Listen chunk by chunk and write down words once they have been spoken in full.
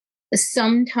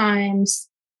sometimes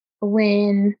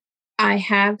when I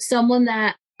have someone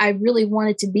that I really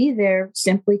wanted to be there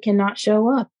simply cannot show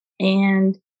up.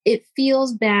 And it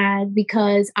feels bad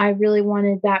because I really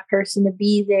wanted that person to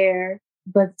be there,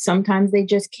 but sometimes they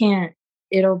just can't.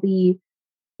 It'll be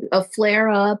a flare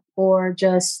up or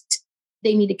just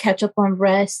they need to catch up on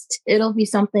rest. It'll be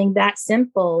something that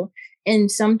simple.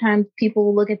 And sometimes people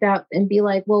will look at that and be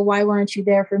like, well, why weren't you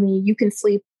there for me? You can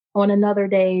sleep on another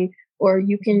day or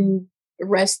you can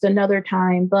rest another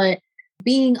time. But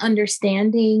being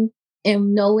understanding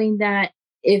and knowing that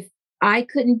if I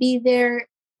couldn't be there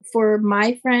for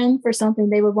my friend for something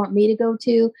they would want me to go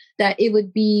to, that it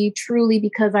would be truly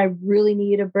because I really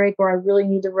need a break or I really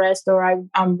need to rest or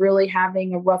I'm really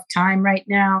having a rough time right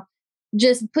now.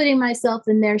 Just putting myself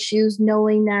in their shoes,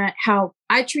 knowing that how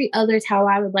I treat others, how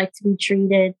I would like to be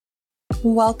treated.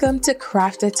 Welcome to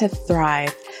Crafted to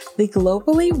Thrive, the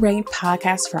globally ranked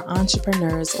podcast for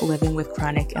entrepreneurs living with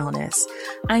chronic illness.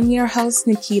 I'm your host,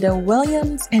 Nikita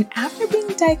Williams, and after being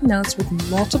diagnosed with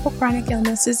multiple chronic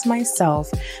illnesses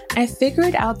myself, I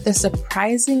figured out the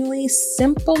surprisingly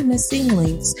simple missing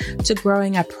links to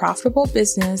growing a profitable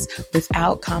business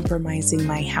without compromising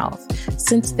my health.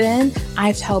 Since then,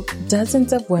 I've helped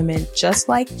dozens of women just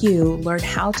like you learn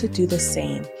how to do the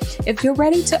same. If you're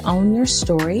ready to own your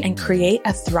story and create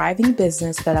a thriving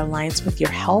business that aligns with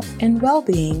your health and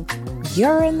well-being,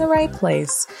 you're in the right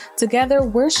place. Together,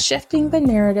 we're shifting the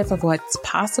narrative of what's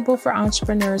possible for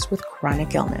entrepreneurs with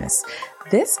chronic illness.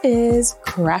 This is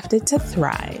Crafted to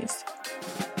Thrive.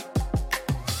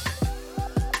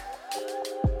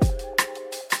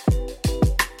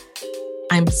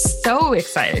 I'm so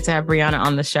excited to have Brianna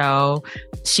on the show.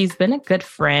 She's been a good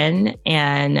friend,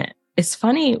 and it's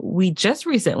funny, we just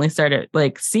recently started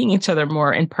seeing each other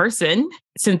more in person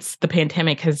since the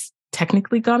pandemic has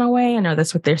technically gone away. I know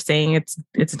that's what they're saying.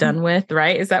 It's done with,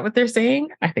 right? Is that what they're saying?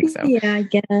 I think so. Yeah, I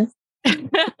guess.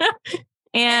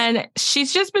 And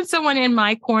she's just been someone in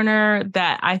my corner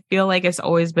that I feel like has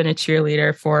always been a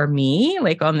cheerleader for me,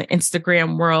 like on the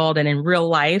Instagram world and in real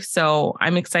life. So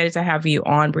I'm excited to have you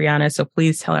on, Brianna. So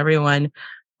please tell everyone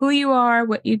who you are,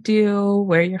 what you do,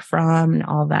 where you're from, and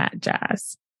all that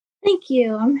jazz. Thank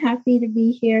you. I'm happy to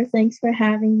be here. Thanks for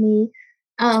having me.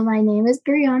 My name is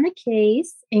Brianna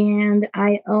Case, and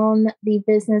I own the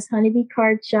business Honeybee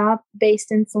Card Shop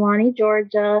based in Sewanee,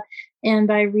 Georgia.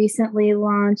 And I recently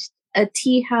launched a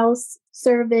tea house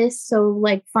service, so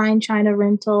like fine china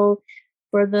rental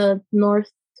for the North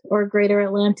or Greater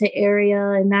Atlanta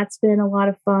area. And that's been a lot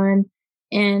of fun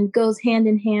and goes hand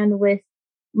in hand with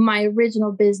my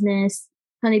original business,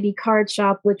 Honeybee Card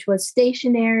Shop, which was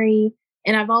stationery.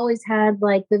 And I've always had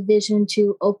the vision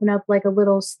to open up a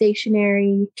little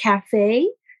stationery cafe.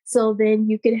 So then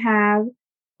you could have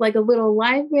a little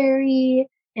library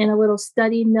and a little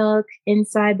study nook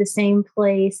inside the same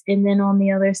place. And then on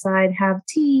the other side, have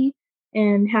tea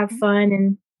and have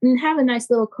fun and have a nice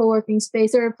little co-working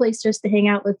space or a place just to hang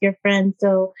out with your friends.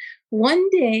 So one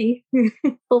day,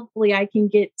 hopefully I can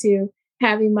get to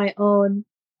having my own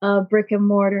brick and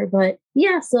mortar. But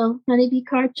yeah, so Honeybee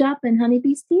Card Shop and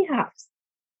Honeybee's Tea House.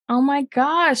 Oh my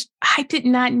gosh, I did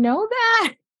not know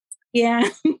that. Yeah.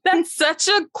 That's such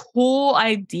a cool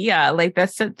idea.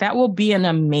 That will be an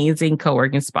amazing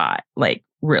co-working spot.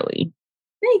 Really.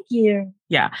 Thank you.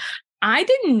 Yeah. I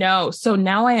didn't know. So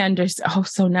now I understand. Oh,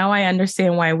 so now I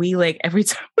understand why we every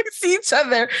time we see each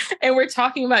other and we're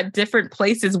talking about different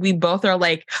places, we both are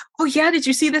oh yeah, did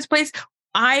you see this place?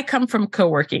 I come from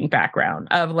co-working background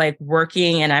of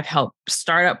working, and I've helped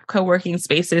start up co-working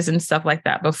spaces and stuff like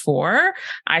that before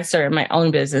I started my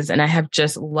own business, and I have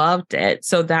just loved it.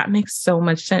 So that makes so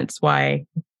much sense why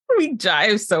we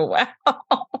jive so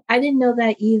well. I didn't know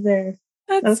that either.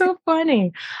 That's so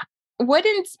funny. What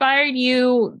inspired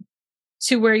you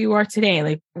to where you are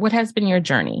today? What has been your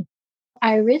journey?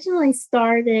 I originally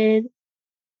started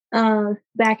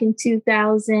back in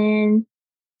 2017,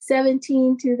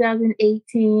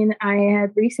 2018, I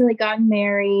had recently gotten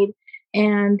married.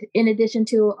 And in addition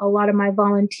to a lot of my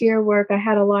volunteer work, I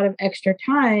had a lot of extra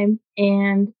time.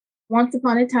 And once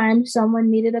upon a time, someone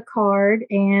needed a card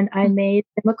and I made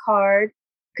them a card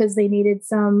because they needed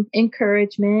some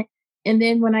encouragement. And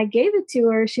then when I gave it to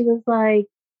her, she was like,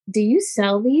 "Do you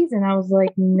sell these?" And I was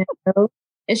like, "No."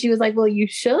 And she was like, "Well, you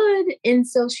should." And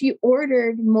so she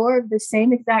ordered more of the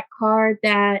same exact card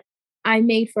that I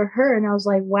made for her. And I was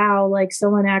like, wow,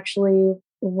 someone actually,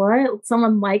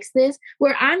 someone likes this,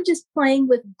 where I'm just playing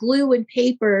with glue and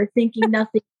paper, thinking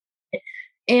nothing.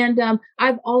 And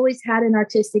I've always had an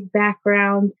artistic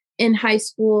background in high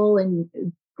school and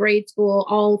grade school,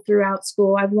 all throughout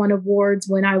school. I've won awards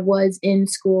when I was in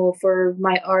school for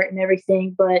my art and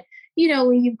everything. But,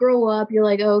 when you grow up, you're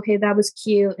like, oh, okay, that was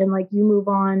cute. And like you move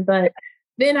on. But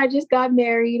then I just got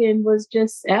married and was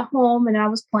just at home and I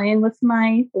was playing with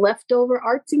my leftover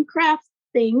arts and crafts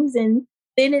things. And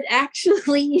then it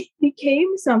actually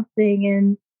became something.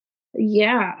 And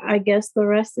yeah, I guess the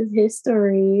rest is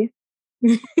history.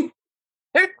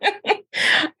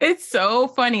 It's so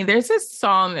funny. There's this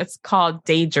song that's called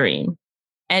Daydream.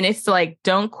 And it's like,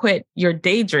 don't quit your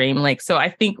daydream. Like, so I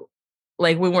think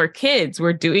like when we're kids,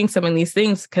 we're doing some of these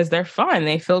things because they're fun.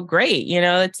 They feel great.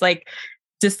 It's like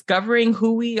discovering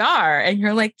who we are. And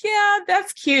you're like, yeah,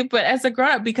 that's cute. But as a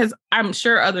grown up, because I'm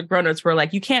sure other grown-ups were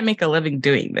like, you can't make a living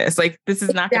doing this. Like, this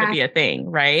is not going to be a thing,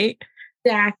 right?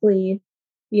 Exactly.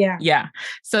 Yeah. Yeah.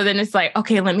 So then it's like,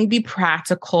 okay, let me be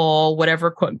practical, whatever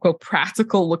quote unquote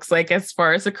practical looks like as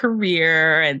far as a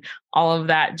career and all of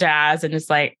that jazz. And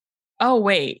it's like, oh,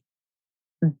 wait,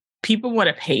 people want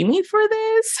to pay me for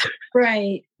this?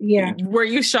 Right. Yeah. Were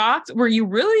you shocked? Were you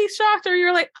really shocked? Or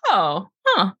you're like, oh,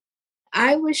 huh.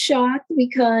 I was shocked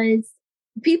because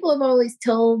people have always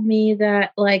told me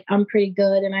that like I'm pretty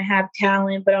good and I have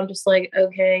talent, but I'm just like,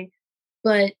 okay.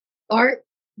 But art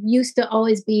used to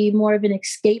always be more of an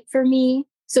escape for me.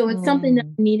 So it's something that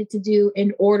I needed to do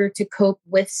in order to cope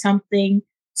with something.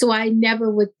 So I never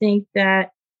would think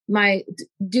that my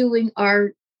doing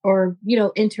art or,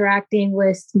 interacting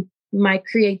with my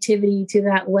creativity to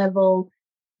that level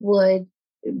would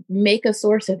make a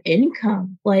source of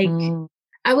income. Like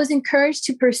I was encouraged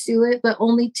to pursue it, but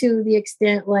only to the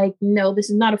extent like, no, this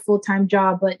is not a full-time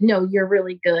job, but no, you're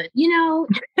really good.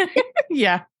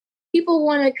 Yeah. People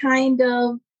want to kind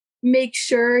of make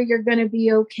sure you're going to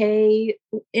be okay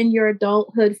in your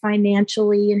adulthood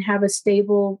financially and have a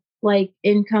stable like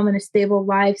income and a stable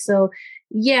life. So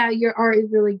yeah, your art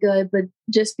is really good, but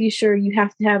just be sure you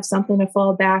have to have something to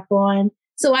fall back on.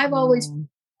 So I've always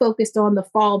focused on the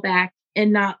fallback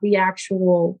and not the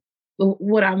actual,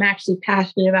 what I'm actually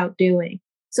passionate about doing.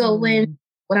 So when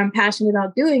what I'm passionate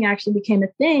about doing actually became a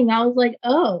thing, I was like,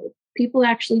 oh, people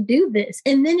actually do this.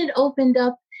 And then it opened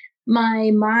up my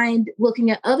mind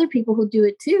looking at other people who do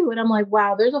it too. And I'm like,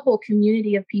 wow, there's a whole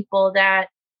community of people that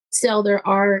sell their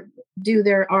art, do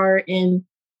their art. And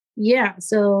yeah,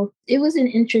 so it was an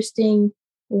interesting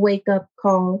wake up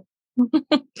call.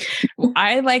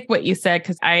 I like what you said,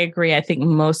 because I agree. I think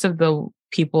most of the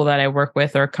people that I work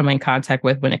with or come in contact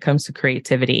with when it comes to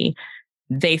creativity,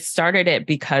 they started it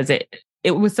because it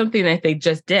was something that they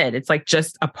just did. It's like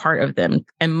just a part of them.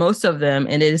 And most of them,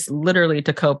 it is literally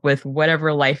to cope with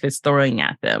whatever life is throwing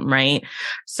at them, right?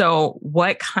 So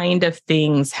what kind of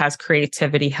things has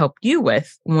creativity helped you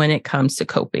with when it comes to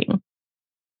coping?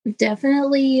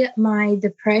 Definitely my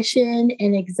depression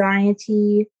and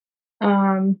anxiety.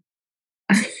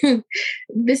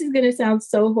 This is going to sound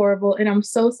so horrible, and I'm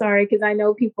so sorry because I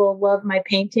know people love my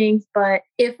paintings, but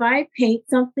if I paint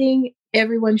something,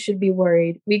 everyone should be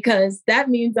worried because that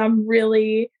means I'm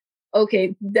really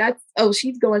okay.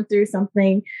 She's going through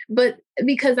something. But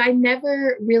because I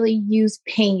never really use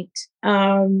paint,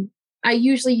 I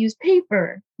usually use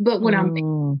paper. But when I'm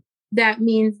painting, that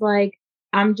means like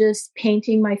I'm just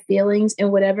painting my feelings,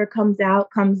 and whatever comes out,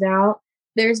 comes out.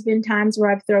 There's been times where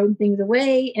I've thrown things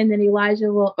away and then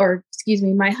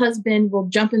my husband will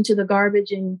jump into the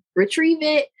garbage and retrieve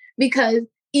it because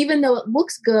even though it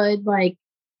looks good, like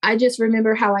I just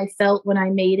remember how I felt when I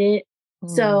made it.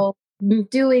 So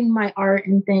doing my art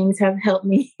and things have helped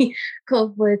me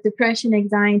cope with depression,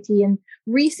 anxiety. And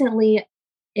recently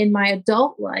in my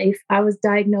adult life, I was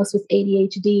diagnosed with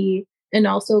ADHD and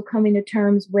also coming to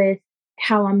terms with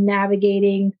how I'm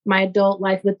navigating my adult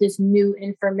life with this new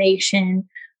information.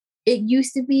 It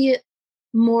used to be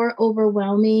more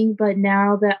overwhelming, but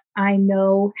now that I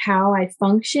know how I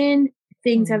function,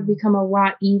 things have become a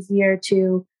lot easier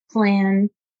to plan,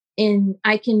 and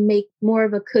I can make more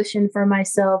of a cushion for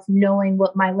myself knowing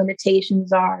what my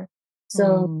limitations are.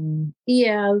 So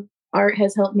yeah, art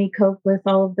has helped me cope with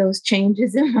all of those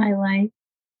changes in my life.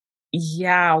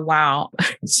 Yeah, wow.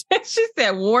 She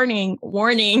said, warning.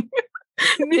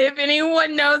 If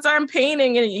anyone knows I'm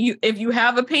painting, and if you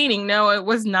have a painting, no, it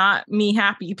was not me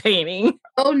happy painting.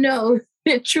 Oh, no,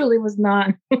 it truly was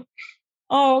not.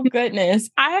 Oh, goodness.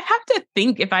 I have to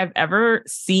think if I've ever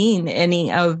seen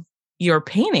any of your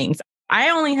paintings. I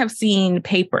only have seen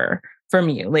paper from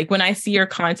you. Like when I see your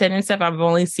content and stuff, I've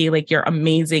only seen like your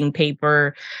amazing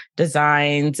paper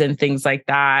designs and things like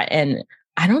that. And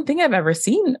I don't think I've ever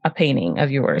seen a painting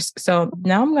of yours. So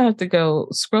now I'm going to have to go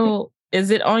scroll. Is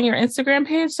it on your Instagram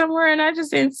page somewhere and I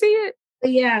just didn't see it?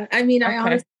 Yeah. I mean,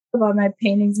 okay. about my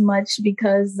paintings much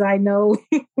because I know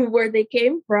where they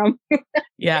came from.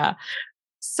 Yeah.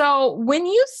 So when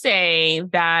you say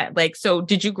that, like, so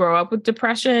did you grow up with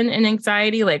depression and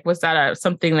anxiety? Like, was that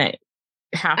something that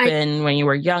I happened when you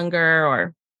were younger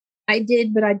or? I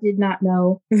did, but I did not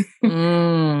know.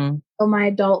 Mm, So my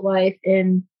adult life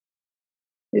and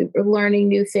learning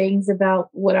new things about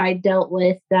what I dealt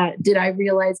with, that did I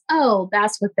realize, oh,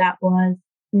 that's what that was.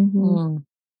 Hmm. mm.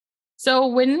 So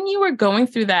when you were going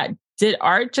through that, did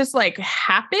art just like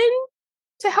happen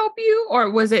to help you? Or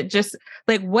was it just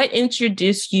like what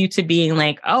introduced you to being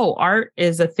like, oh, art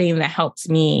is a thing that helps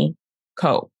me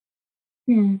cope?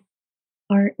 Hmm.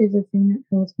 Art is a thing that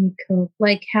helps me cope.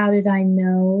 Like, how did I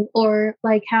know? Or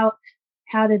like, how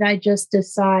did I just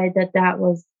decide that that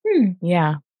was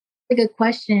Yeah. a good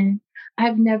question?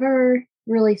 I've never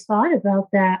really thought about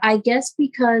that. I guess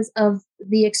because of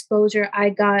the exposure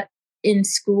I got in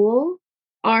school,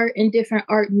 art and different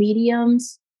art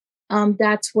mediums.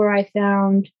 That's where I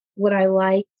found what I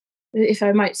like, if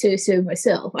I might say so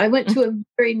myself. I went to a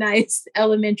very nice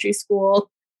elementary school,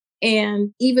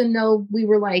 and even though we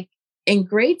were like in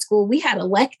grade school, we had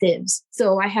electives.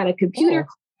 So I had a computer,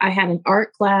 Oh. I had an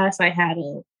art class, I had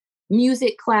a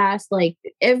music class. Like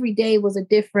every day was a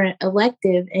different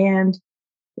elective. And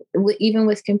even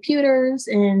with computers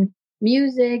and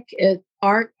music,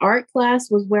 art class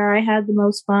was where I had the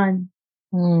most fun.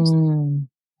 Mm.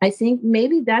 I think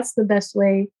maybe that's the best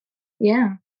way.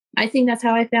 Yeah. I think that's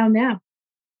how I found out.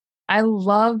 I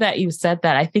love that you said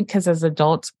that. I think because as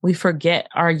adults, we forget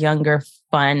our younger,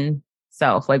 fun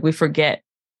self. Like we forget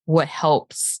what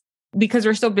helps because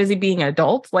we're so busy being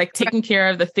adults, like taking care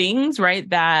of the things, right?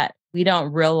 That we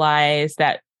don't realize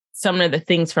that some of the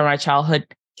things from our childhood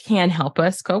can help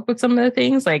us cope with some of the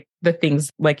things,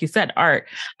 like you said, art.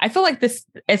 I feel like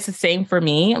it's the same for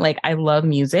me. Like I love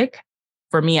music.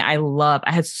 For me, I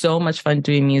had so much fun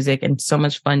doing music and so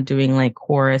much fun doing like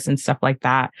chorus and stuff like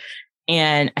that.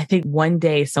 And I think one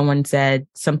day someone said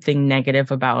something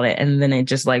negative about it. And then it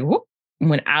just like whoop,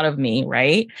 went out of me.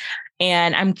 Right.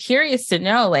 And I'm curious to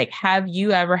know, like, have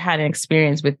you ever had an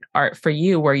experience with art for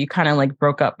you where you kind of like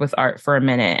broke up with art for a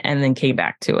minute and then came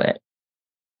back to it?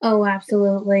 Oh,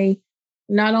 absolutely.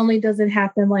 Not only does it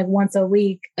happen like once a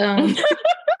week.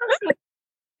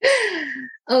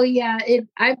 Oh yeah,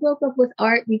 I broke up with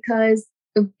art because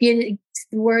of getting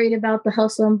worried about the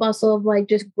hustle and bustle of like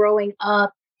just growing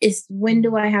up. Is when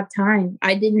do I have time?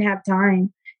 I didn't have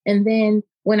time. And then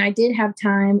when I did have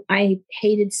time, I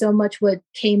hated so much what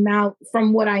came out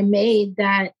from what I made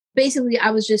that basically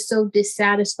I was just so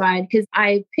dissatisfied because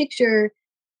I picture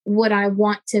what I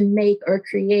want to make or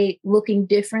create looking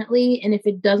differently. And if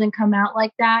it doesn't come out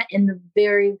like that in the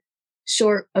very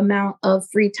short amount of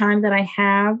free time that I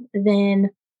have, then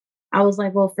I was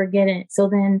like, well, forget it. So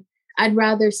then I'd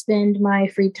rather spend my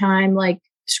free time like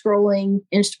scrolling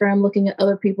Instagram, looking at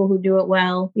other people who do it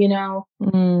well, you know?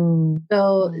 Mm.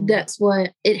 So that's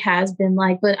what it has been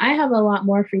like. But I have a lot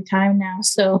more free time now.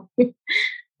 So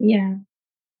yeah.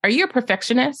 Are you a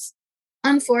perfectionist?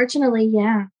 Unfortunately,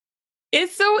 yeah.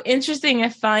 It's so interesting. I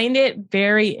find it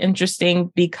very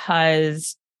interesting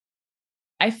because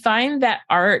I find that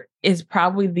art is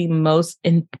probably the most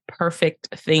imperfect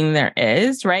thing there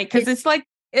is, right? Because it's like,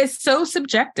 it's so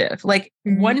subjective. Like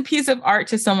one piece of art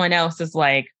to someone else is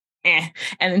like, eh.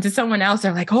 And then to someone else,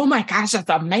 they're like, oh my gosh, that's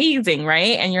amazing,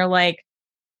 right? And you're like,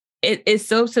 it is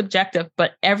so subjective.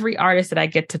 But every artist that I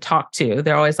get to talk to,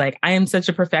 they're always like, I am such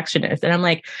a perfectionist. And I'm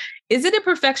like, is it a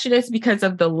perfectionist because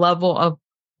of the level of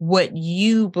what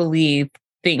you believe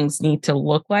things need to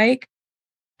look like?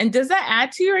 And does that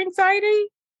add to your anxiety,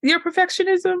 your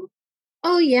perfectionism?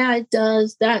 Oh yeah, it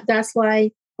does. That's why,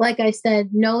 like I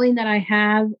said, knowing that I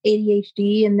have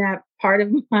ADHD and that part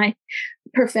of my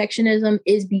perfectionism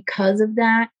is because of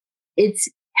that, it's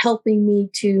helping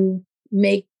me to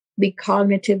make the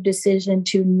cognitive decision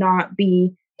to not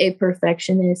be a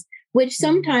perfectionist, which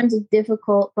sometimes is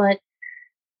difficult, but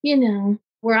you know,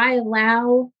 where I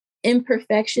allow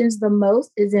imperfections the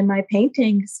most is in my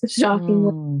paintings,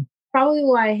 shockingly. Mm. Probably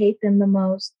why I hate them the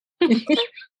most. I'm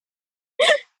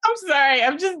sorry.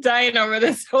 I'm just dying over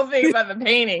this whole thing about the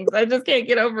paintings. I just can't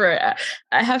get over it.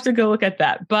 I have to go look at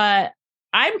that. But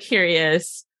I'm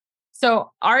curious.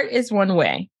 So art is one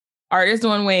way. Art is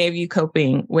one way of you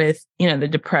coping with, the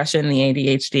depression, the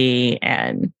ADHD,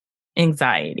 and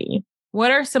anxiety.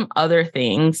 What are some other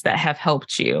things that have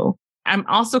helped you? I'm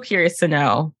also curious to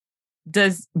know,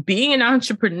 does being an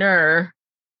entrepreneur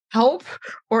help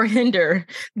or hinder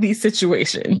these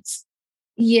situations?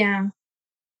 Yeah.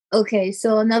 Okay,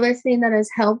 so another thing that has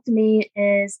helped me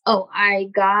is I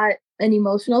got an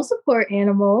emotional support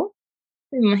animal.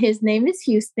 His name is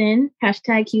Houston,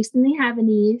 hashtag Houston the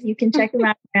Havanese. You can check him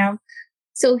out now.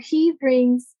 So he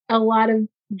brings a lot of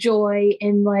joy,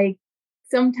 and like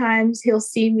sometimes he'll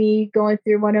see me going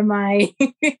through one of my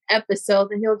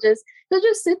episodes and he'll just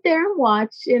sit there and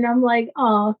watch. And I'm like,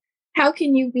 oh, how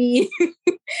can you be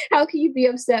how can you be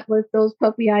upset with those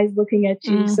puppy eyes looking at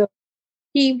you? So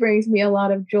he brings me a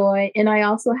lot of joy. And I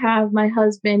also have my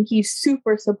husband. He's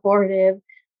super supportive.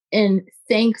 And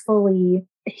thankfully,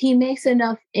 he makes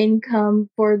enough income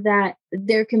for that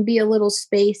there can be a little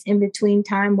space in between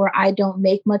time where I don't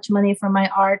make much money from my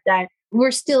art, that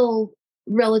we're still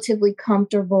relatively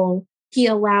comfortable. He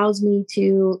allows me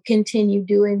to continue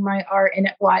doing my art.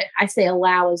 And I say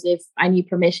allow as if I need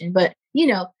permission, but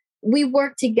we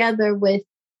work together with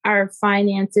our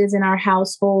finances and our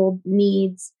household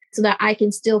needs so that I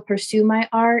can still pursue my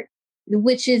art,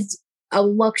 which is a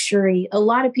luxury. A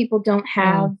lot of people don't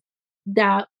have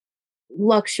that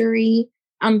luxury.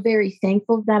 I'm very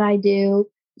thankful that I do.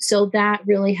 So that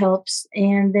really helps.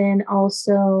 And then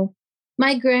also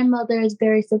my grandmother is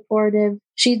very supportive.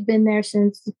 She's been there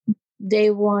since day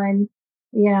one.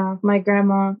 Yeah, my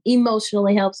grandma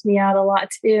emotionally helps me out a lot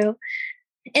too.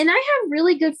 And I have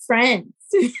really good friends.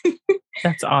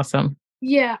 That's awesome.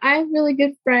 Yeah, I have really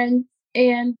good friends.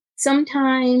 And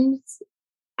sometimes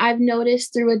I've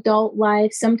noticed through adult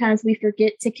life, sometimes we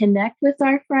forget to connect with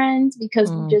our friends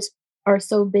because we just are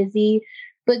so busy.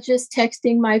 But just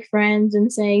texting my friends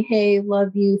and saying, hey,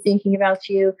 love you, thinking about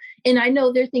you. And I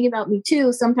know they're thinking about me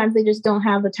too. Sometimes they just don't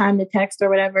have the time to text or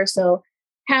whatever. So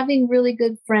having really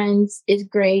good friends is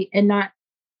great, and not,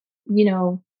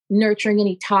 nurturing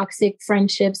any toxic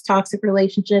friendships, toxic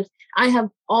relationships. I have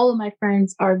all of my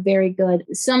friends are very good.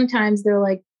 Sometimes they're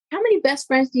like, how many best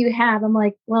friends do you have? I'm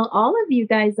like, well, all of you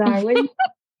guys are. What do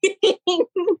you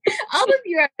all of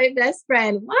you are my best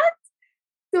friend. What?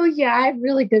 So yeah, I have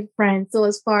really good friends. So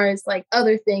as far as like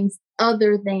other things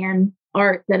other than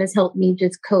art that has helped me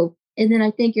just cope. And then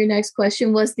I think your next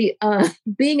question was the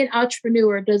being an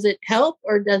entrepreneur, does it help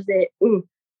or does it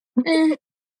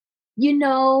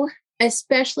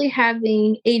especially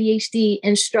having ADHD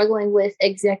and struggling with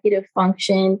executive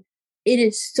function, it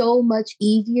is so much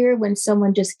easier when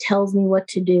someone just tells me what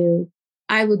to do.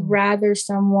 I would rather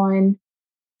someone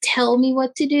tell me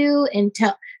what to do and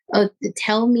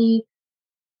tell me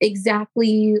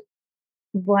exactly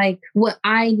like what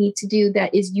I need to do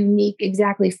that is unique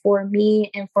exactly for me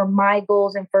and for my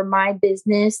goals and for my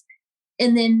business.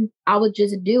 And then I would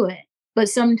just do it. But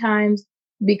sometimes,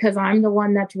 because I'm the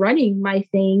one that's running my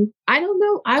thing, I don't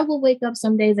know. I will wake up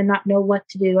some days and not know what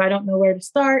to do. I don't know where to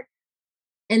start.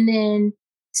 And then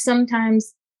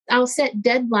sometimes I'll set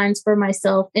deadlines for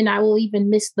myself and I will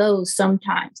even miss those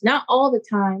sometimes. Not all the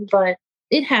time, but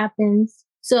it happens.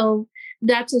 So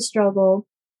that's a struggle.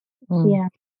 Yeah.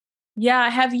 Yeah.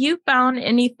 Have you found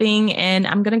anything? And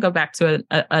I'm going to go back to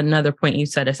another point you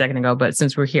said a second ago, but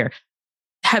since we're here,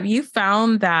 have you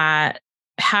found that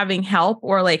having help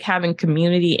or like having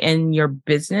community in your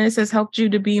business has helped you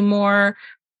to be more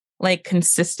like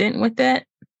consistent with it?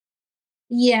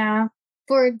 Yeah.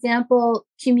 For example,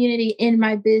 community in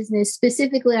my business,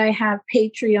 specifically, I have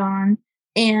Patreon,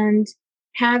 and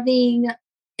having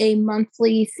a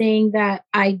monthly thing that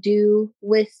I do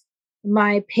with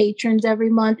my patrons every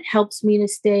month helps me to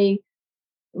stay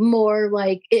more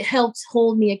like, it helps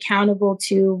hold me accountable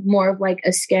to more of like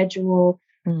a schedule.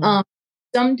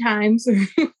 Sometimes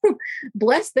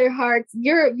bless their hearts.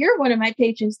 You're one of my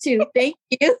patrons too. Thank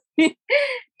you.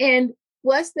 And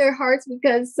bless their hearts,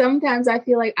 because sometimes I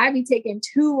feel like I be taking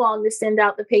too long to send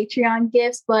out the Patreon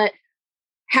gifts, but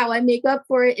how I make up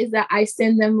for it is that I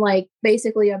send them like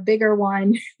basically a bigger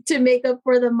one to make up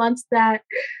for the months that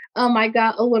I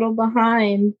got a little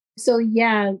behind. So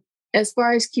yeah, as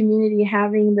far as community,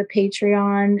 having the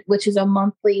Patreon, which is a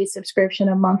monthly subscription,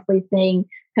 a monthly thing,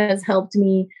 has helped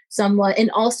me somewhat.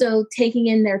 And also taking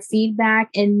in their feedback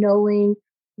and knowing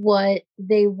what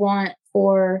they want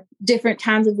for different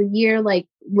times of the year, like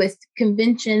with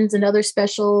conventions and other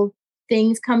special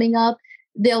things coming up,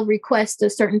 they'll request a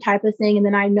certain type of thing. And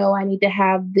then I know I need to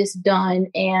have this done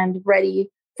and ready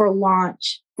for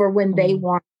launch for when they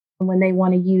want, when they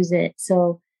want to use it.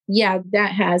 So yeah,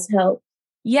 that has helped.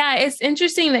 Yeah, it's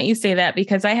interesting that you say that,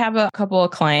 because I have a couple of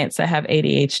clients that have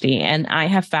ADHD, and I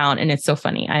have found, and it's so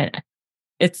funny.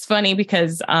 It's funny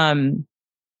because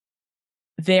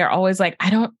they're always like,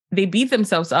 they beat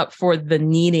themselves up for the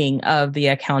needing of the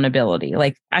accountability.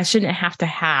 Like, I shouldn't have to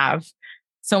have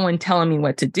someone telling me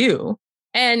what to do.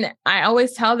 And I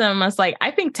always tell them, I was like, I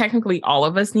think technically all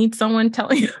of us need someone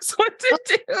telling us what to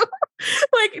do,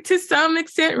 like to some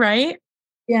extent, right?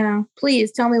 Yeah,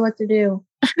 please tell me what to do.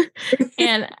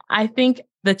 And I think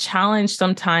the challenge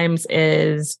sometimes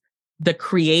is the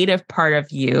creative part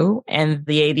of you and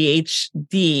the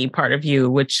ADHD part of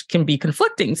you, which can be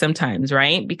conflicting sometimes,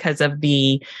 right? Because of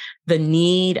the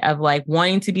need of like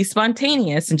wanting to be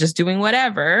spontaneous and just doing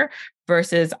whatever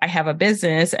versus I have a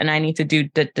business and I need to do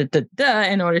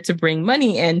in order to bring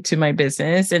money into my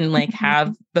business and like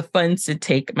have the funds to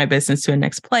take my business to the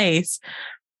next place.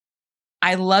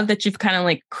 I love that you've kind of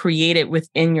like created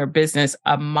within your business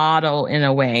a model in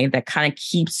a way that kind of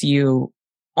keeps you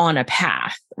on a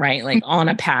path, right? Like on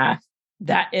a path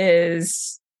that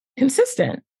is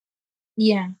consistent.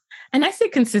 Yeah. And I say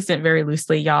consistent very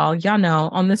loosely, y'all. Y'all know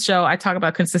on this show, I talk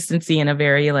about consistency in a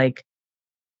very like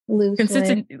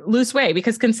loose way,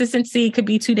 because consistency could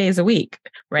be 2 days a week,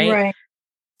 right? Right.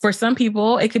 For some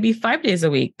people, it could be 5 days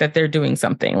a week that they're doing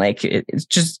something. Like it's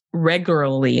just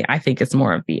regularly, I think it's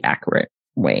more of the accurate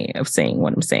way of saying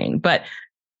what I'm saying. But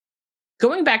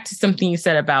going back to something you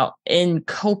said about in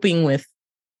coping with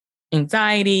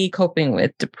anxiety, coping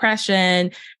with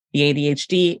depression, the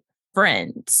ADHD,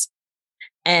 friends.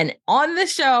 And on the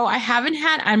show,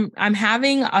 I'm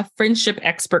having a friendship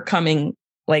expert coming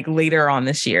like later on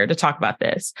this year to talk about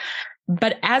this.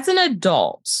 But as an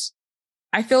adult,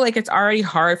 I feel like it's already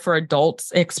hard for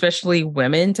adults, especially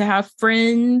women, to have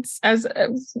friends as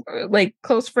like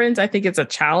close friends. I think it's a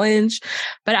challenge,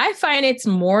 but I find it's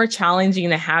more challenging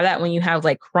to have that when you have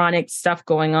like chronic stuff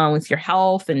going on with your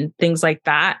health and things like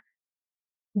that.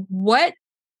 What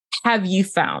have you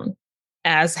found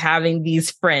as having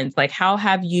these friends? Like, how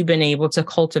have you been able to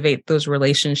cultivate those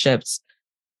relationships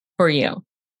for you?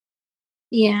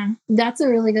 Yeah, that's a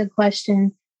really good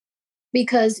question.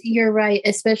 Because you're right,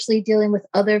 especially dealing with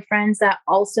other friends that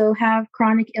also have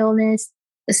chronic illness.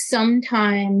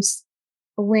 Sometimes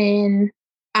when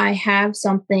I have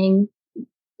someone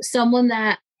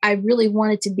that I really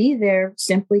wanted to be there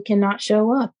simply cannot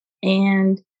show up.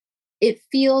 And it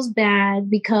feels bad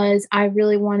because I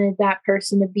really wanted that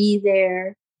person to be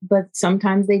there, but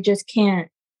sometimes they just can't.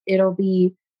 It'll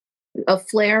be a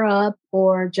flare up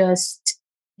or just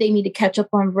they need to catch up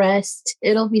on rest.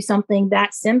 It'll be something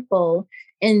that simple.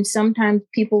 And sometimes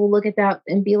people will look at that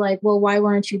and be like, well, why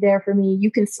weren't you there for me? You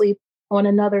can sleep on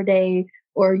another day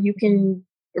or you can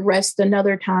rest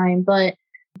another time. But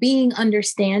being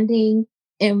understanding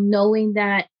and knowing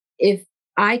that if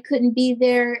I couldn't be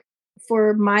there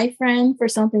for my friend for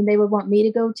something they would want me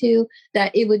to go to,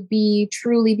 that it would be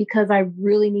truly because I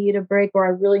really need a break or I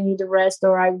really need to rest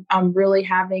or I'm really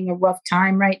having a rough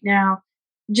time right now.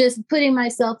 Just putting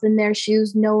myself in their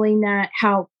shoes, knowing that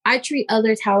how I treat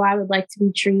others, how I would like to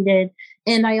be treated.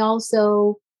 And I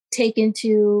also take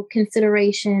into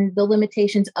consideration the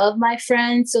limitations of my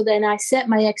friends. So then I set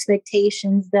my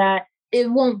expectations that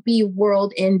it won't be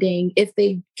world ending if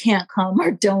they can't come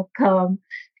or don't come.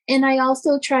 And I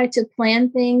also try to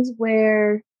plan things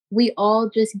where we all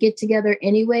just get together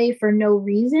anyway for no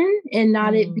reason and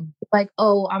not it be like,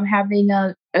 oh, I'm having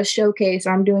a showcase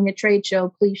or I'm doing a trade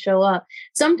show, please show up.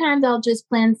 Sometimes I'll just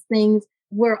plan things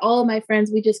where all my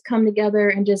friends, we just come together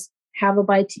and just have a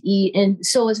bite to eat. And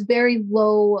so it's very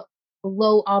low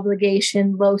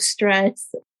obligation, low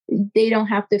stress. They don't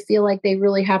have to feel like they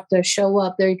really have to show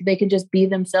up. They can just be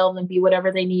themselves and be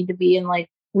whatever they need to be. And like,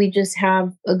 we just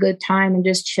have a good time and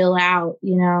just chill out,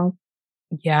 you know?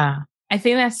 Yeah. I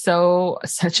think that's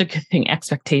such a good thing.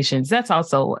 Expectations. That's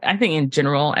also, I think in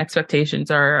general,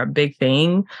 expectations are a big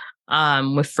thing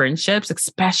with friendships,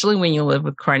 especially when you live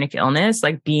with chronic illness,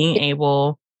 like being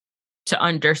able to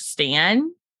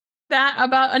understand that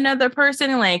about another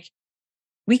person. Like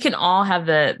we can all have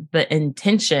the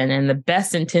intention and the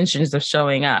best intentions of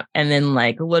showing up. And then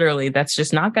like, literally, that's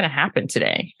just not going to happen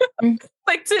today.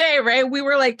 Like today, right? We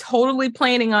were like totally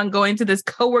planning on going to this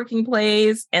co-working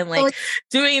place and like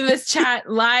doing this chat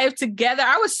live together.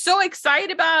 I was so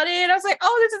excited about it. I was like,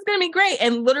 oh, this is going to be great.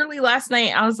 And literally last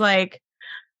night I was like,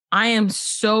 I am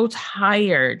so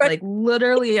tired. Like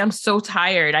literally, I'm so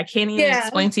tired. I can't even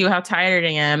explain to you how tired I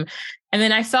am. And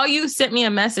then I saw you sent me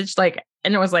a message like,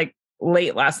 and it was like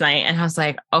late last night. And I was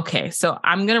like, okay, so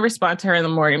I'm going to respond to her in the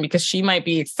morning because she might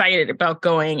be excited about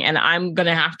going and I'm going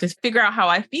to have to figure out how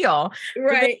I feel.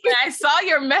 Right. When I saw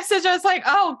your message, I was like,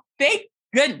 oh, thank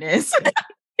goodness.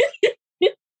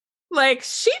 Like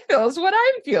she feels what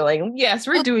I'm feeling. Yes,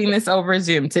 we're doing this over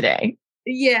Zoom today.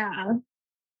 Yeah.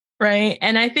 Right.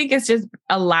 And I think it's just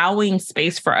allowing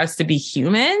space for us to be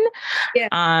human. Yeah.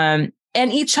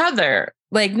 And each other.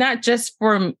 Like not just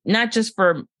for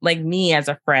like me as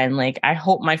a friend. Like I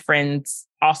hope my friends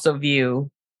also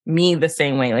view me the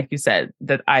same way, like you said,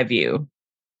 that I view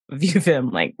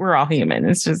them. Like we're all human.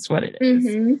 It's just what it is.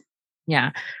 Mm-hmm.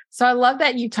 Yeah. So I love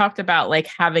that you talked about like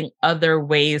having other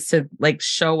ways to like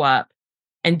show up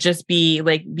and just be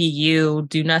you,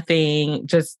 do nothing,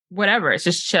 just whatever. It's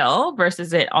just chill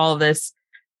versus all this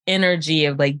energy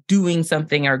of like doing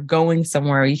something or going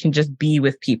somewhere. You can just be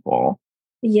with people.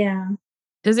 Yeah.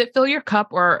 Does it fill your cup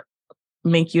or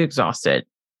make you exhausted?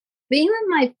 Being with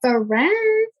my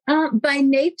friends, by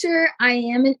nature, I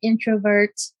am an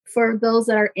introvert. For those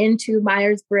that are into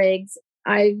Myers-Briggs,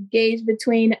 I gauge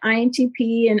between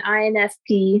INTP and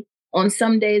INFP. On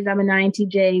some days, I'm an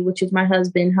INTJ, which is my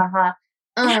husband. Haha.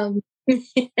 Um,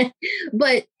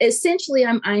 but essentially,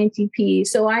 I'm INTP.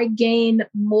 So I gain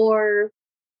more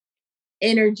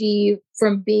energy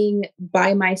from being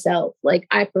by myself. Like,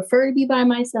 I prefer to be by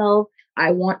myself.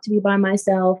 I want to be by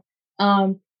myself.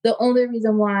 The only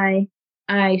reason why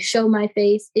I show my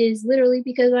face is literally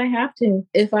because I have to.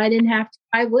 If I didn't have to,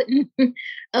 I wouldn't.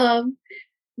 um,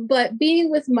 but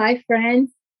being with my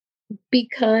friends,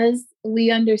 because we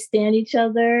understand each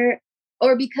other,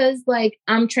 or because like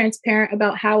I'm transparent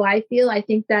about how I feel, I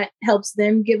think that helps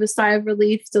them give a sigh of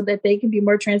relief so that they can be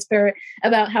more transparent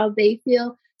about how they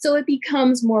feel. So it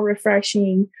becomes more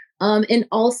refreshing. And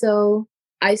also,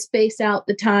 I space out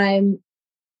the time.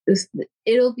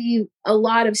 It'll be a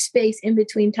lot of space in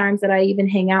between times that I even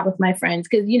hang out with my friends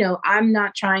because, I'm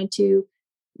not trying to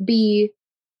be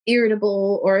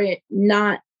irritable or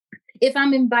not. If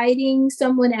I'm inviting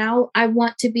someone out, I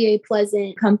want to be a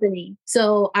pleasant company.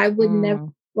 So I would never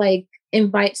like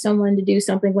invite someone to do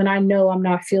something when I know I'm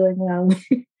not feeling well.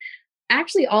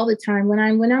 Actually, all the time when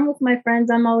I'm with my friends,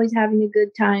 I'm always having a good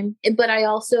time. But I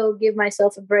also give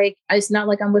myself a break. It's not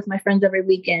like I'm with my friends every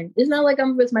weekend. It's not like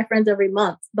I'm with my friends every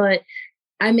month, but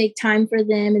I make time for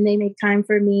them and they make time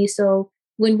for me. So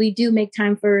when we do make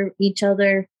time for each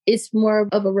other, it's more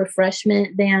of a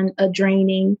refreshment than a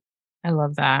draining. I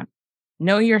love that.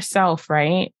 Know yourself,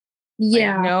 right?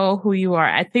 Yeah. Like, know who you are.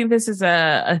 I think this is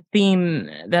a theme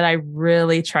that I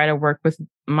really try to work with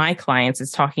my clients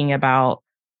is talking about.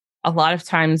 A lot of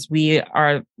times we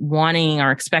are wanting or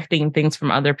expecting things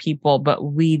from other people, but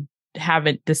we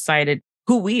haven't decided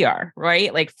who we are,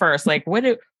 right? Like first, like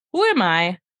who am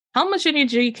I? How much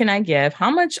energy can I give?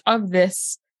 How much of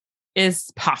this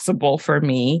is possible for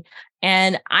me?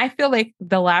 And I feel like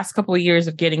the last couple of years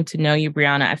of getting to know you,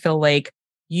 Brianna, I feel like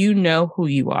you know who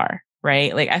you are,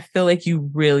 right? Like, I feel like you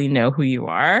really know who you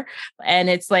are. And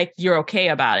it's like, you're okay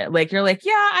about it. Like, you're like,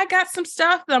 yeah, I got some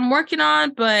stuff that I'm working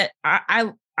on, but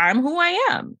I'm who I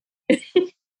am.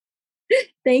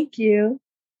 Thank you.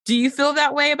 Do you feel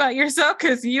that way about yourself?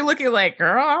 Because you looking like,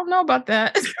 girl, I don't know about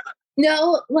that.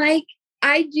 No, like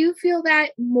I do feel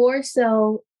that more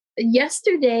so.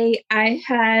 Yesterday, I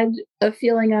had a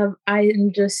feeling of I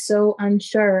am just so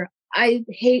unsure. I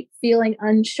hate feeling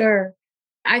unsure.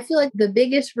 I feel like the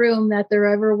biggest room that there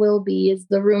ever will be is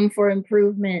the room for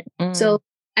improvement. So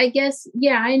I guess,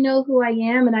 yeah, I know who I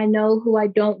am and I know who I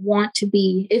don't want to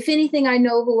be. If anything, I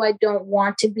know who I don't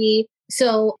want to be.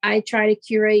 So I try to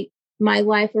curate my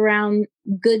life around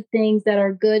good things that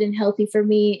are good and healthy for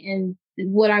me and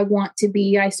what I want to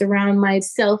be. I surround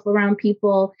myself around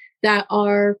people that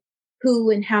are who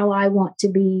and how I want to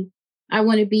be. I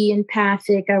want to be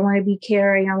empathic. I want to be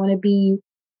caring. I want to be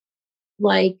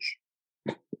like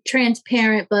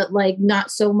transparent, but like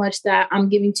not so much that I'm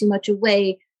giving too much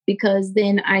away because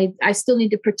then I still need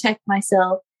to protect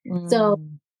myself. So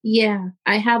yeah,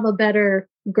 I have a better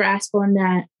grasp on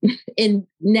that in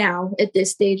now at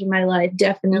this stage of my life,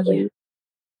 definitely.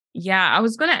 Yeah,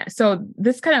 so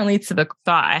this kind of leads to the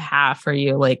thought I have for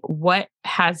you. Like, what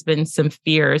has been some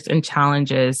fears and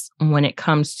challenges when it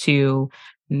comes to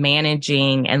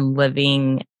managing and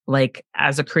living like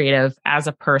as a creative, as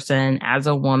a person, as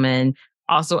a woman,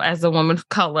 also as a woman of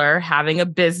color, having a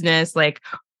business? Like,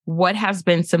 what has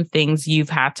been some things you've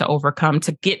had to overcome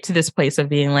to get to this place of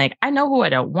being like, I know who I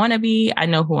don't want to be. I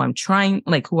know who I'm trying,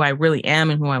 like who I really am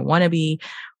and who I want to be.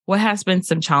 What has been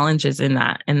some challenges in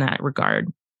that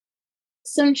regard?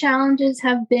 Some challenges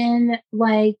have been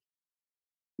like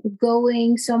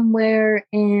going somewhere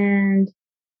and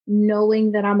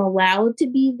knowing that I'm allowed to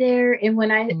be there. And when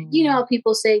how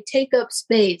people say take up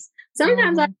space,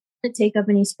 sometimes I don't want to take up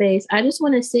any space. I just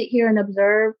want to sit here and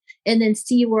observe and then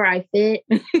see where I fit.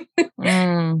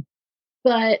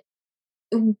 But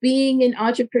being an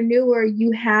entrepreneur,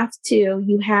 you have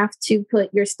to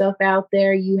put your stuff out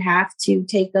there. You have to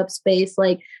take up space.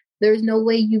 Like there's no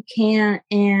way you can't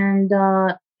and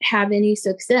have any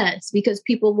success because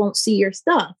people won't see your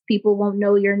stuff. People won't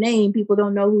know your name. People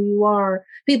don't know who you are.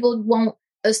 People won't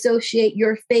associate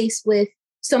your face with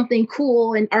something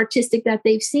cool and artistic that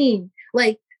they've seen.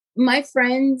 Like my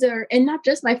friends and not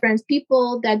just my friends,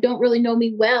 people that don't really know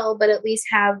me well, but at least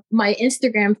have my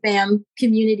Instagram fam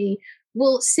community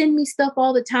will send me stuff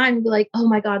all the time and be like, oh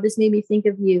my God, this made me think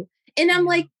of you. And I'm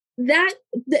like, that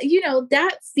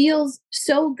feels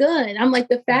so good. I'm like,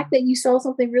 the fact that you saw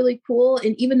something really cool,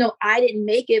 and even though I didn't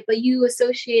make it, but you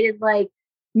associated like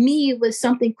me with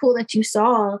something cool that you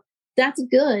saw, that's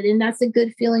good. And that's a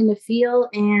good feeling to feel.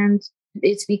 And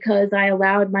it's because I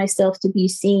allowed myself to be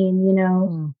seen.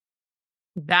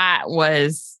 That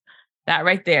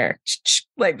right there.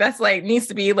 Like, that's like needs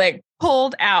to be like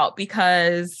pulled out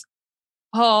because,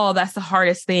 that's the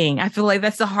hardest thing. I feel like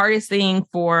that's the hardest thing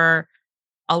for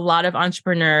a lot of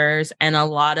entrepreneurs and a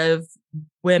lot of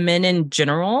women in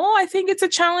general. I think it's a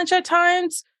challenge at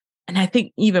times. And I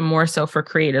think even more so for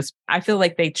creatives. I feel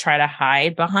like they try to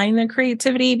hide behind their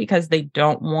creativity because they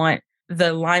don't want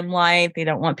the limelight. They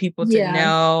don't want people to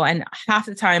know. And half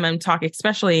the time I'm talking,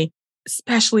 especially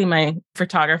my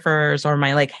photographers or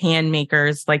my like hand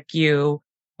makers like you,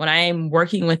 when I'm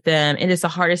working with them, it is the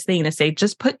hardest thing to say,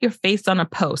 just put your face on a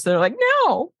post. They're like,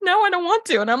 no, I don't want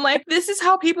to. And I'm like, this is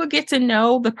how people get to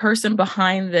know the person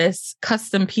behind this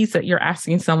custom piece that you're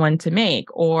asking someone to make,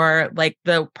 or like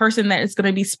the person that is going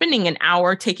to be spending an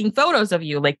hour taking photos of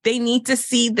you. Like, they need to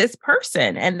see this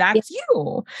person, and that's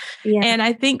you. Yeah. And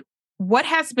I think what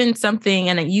has been something,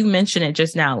 and you mentioned it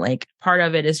just now, like part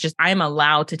of it is just I'm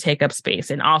allowed to take up space.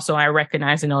 And also I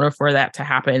recognize in order for that to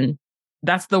happen,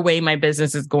 that's the way my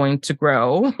business is going to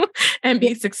grow and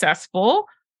be successful.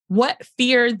 What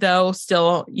fear, though,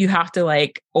 still you have to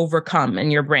like overcome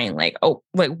in your brain? Like,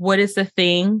 what is the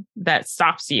thing that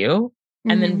stops you?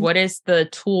 And then what is the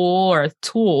tool or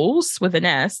tools with an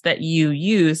S that you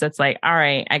use that's like, all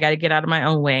right, I got to get out of my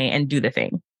own way and do the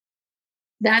thing?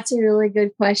 That's a really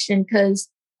good question, because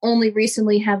only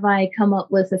recently have I come up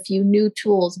with a few new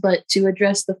tools. But to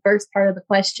address the first part of the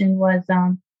question was,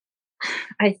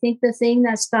 I think the thing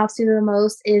that stops you the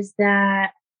most is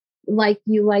that, like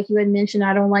you had mentioned,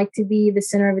 I don't like to be the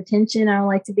center of attention. I don't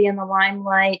like to be in the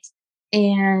limelight.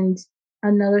 And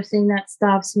another thing that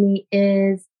stops me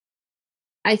is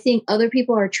I think other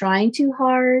people are trying too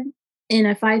hard. And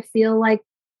if I feel like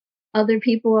other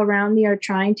people around me are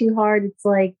trying too hard, it's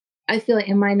like, I feel like,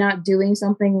 am I not doing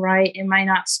something right? Am I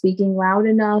not speaking loud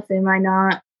enough? Am I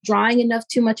not drawing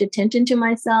too much attention to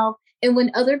myself? And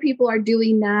when other people are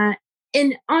doing that,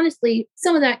 and honestly,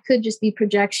 some of that could just be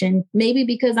projection. Maybe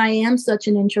because I am such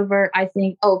an introvert, I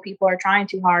think, people are trying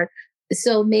too hard.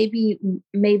 So maybe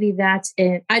that's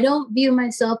it. I don't view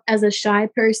myself as a shy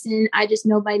person. I just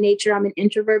know by nature I'm an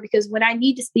introvert, because when I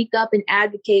need to speak up and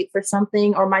advocate for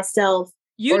something or myself.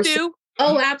 You do.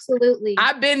 Oh, absolutely.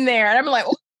 I've been there. And I'm like,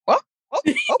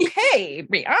 okay,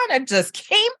 Brianna just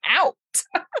came out.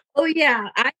 Oh, yeah.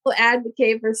 I will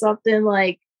advocate for something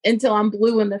like until I'm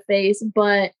blue in the face.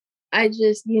 But I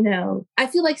just, I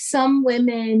feel like some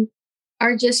women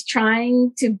are just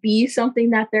trying to be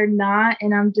something that they're not.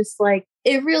 And I'm just like,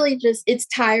 it's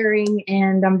tiring.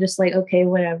 And I'm just like, okay,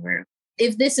 whatever.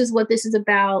 If this is what this is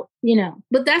about,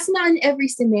 but that's not in every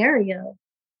scenario.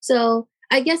 So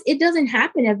I guess it doesn't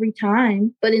happen every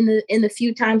time, but in the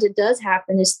few times it does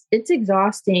happen, it's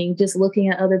exhausting just looking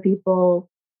at other people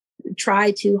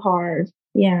try too hard.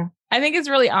 Yeah. I think it's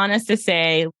really honest to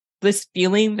say this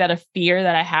feeling that a fear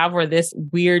that I have, or this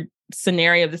weird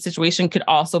scenario of the situation, could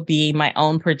also be my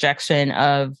own projection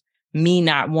of me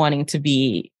not wanting to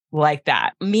be like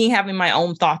that. Me having my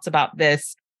own thoughts about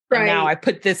this. Right. And now I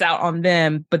put this out on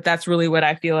them, but that's really what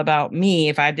I feel about me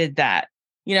if I did that.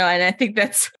 And I think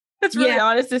that's really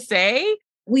honest to say.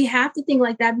 We have to think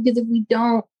like that, because if we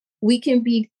don't, we can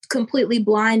be completely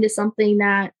blind to something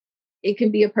that it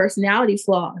can be a personality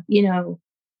flaw,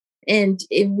 And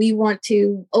if we want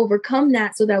to overcome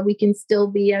that so that we can still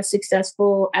be as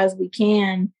successful as we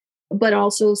can, but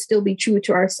also still be true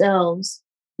to ourselves.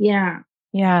 Yeah.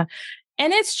 Yeah.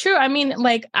 And it's true. I mean,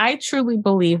 like, I truly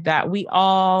believe that we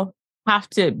all have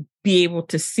to be able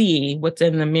to see what's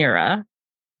in the mirror.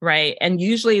 Right. And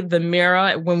usually the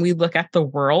mirror, when we look at the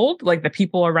world, like the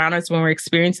people around us, when we're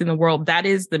experiencing the world, that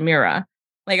is the mirror.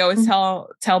 Like I always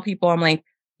tell people, I'm like,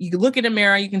 you look in a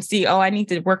mirror, you can see, I need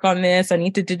to work on this. I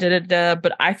need to da.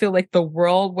 But I feel like the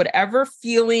world, whatever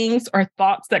feelings or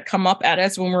thoughts that come up at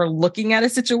us when we're looking at a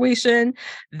situation,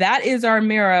 that is our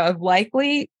mirror of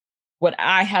likely what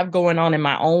I have going on in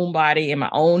my own body, in my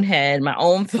own head, my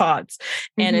own thoughts.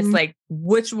 And it's like,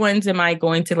 which ones am I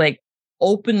going to like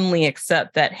openly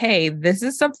accept that, hey, this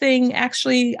is something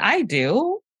actually I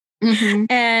do.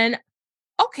 And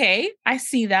okay, I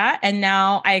see that. And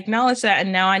now I acknowledge that.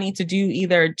 And now I need to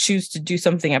either choose to do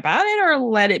something about it or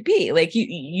let it be. Like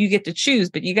you get to choose,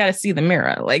 but you got to see the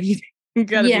mirror. Like You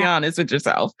got to be honest with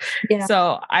yourself. Yeah.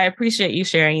 So I appreciate you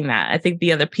sharing that. I think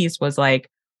the other piece was like,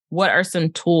 what are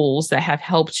some tools that have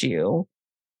helped you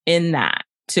in that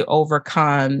to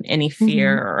overcome any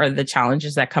fear or the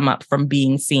challenges that come up from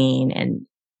being seen and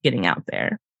getting out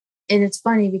there? And it's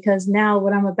funny because now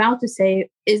what I'm about to say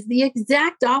is the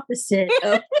exact opposite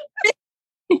of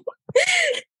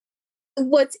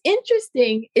what's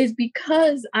interesting is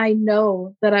because I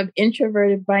know that I'm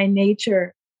introverted by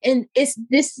nature, and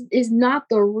this is not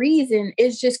the reason.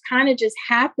 It's just kind of just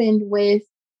happened with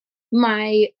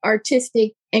my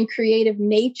artistic and creative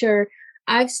nature.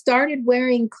 I've started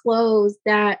wearing clothes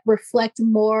that reflect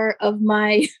more of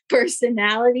my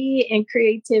personality and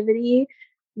creativity.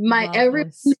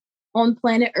 Everyone on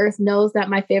planet Earth knows that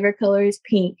my favorite color is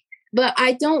pink, but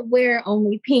I don't wear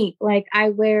only pink. Like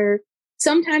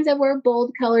sometimes I wear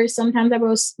bold colors, sometimes I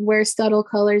wear subtle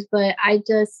colors, but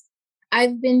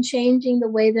I've been changing the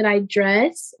way that I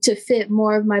dress to fit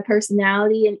more of my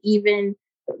personality and even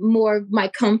more of my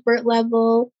comfort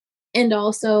level. And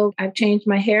also I've changed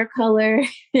my hair color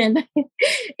and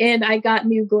I got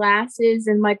new glasses,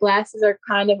 and my glasses are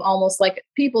kind of almost like,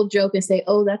 people joke and say,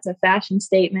 "Oh, that's a fashion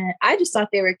statement." I just thought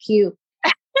they were cute.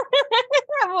 I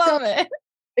love it.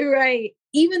 Right.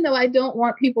 Even though I don't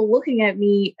want people looking at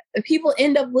me, people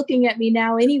end up looking at me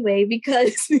now anyway,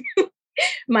 because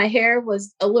my hair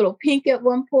was a little pink at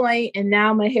one point, and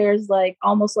now my hair is like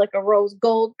almost like a rose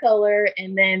gold color.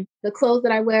 And then the clothes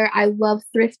that I wear, I love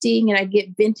thrifting and I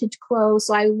get vintage clothes.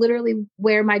 So I literally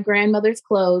wear my grandmother's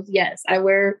clothes. Yes, I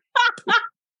wear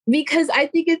because I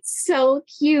think it's so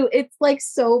cute. It's like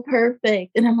so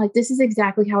perfect. And I'm like, this is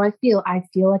exactly how I feel. I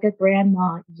feel like a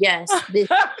grandma. Yes.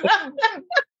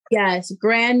 Yes.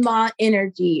 Grandma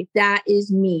energy. That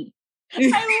is me.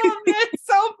 I love it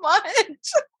so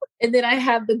much. And then I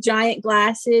have the giant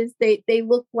glasses. They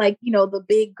look like, the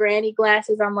big granny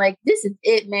glasses. I'm like, this is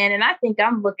it, man. And I think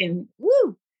I'm looking,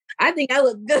 woo. I think I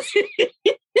look good.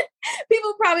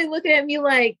 People probably looking at me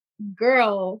like,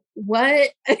 girl,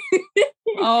 what?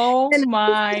 Oh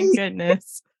my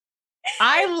goodness.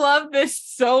 I love this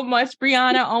so much,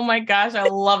 Brianna. Oh my gosh, I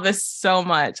love this so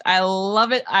much. I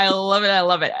love it. I love it. I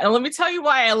love it. And let me tell you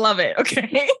why I love it.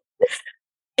 Okay.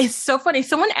 It's so funny.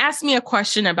 Someone asked me a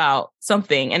question about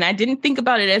something, and I didn't think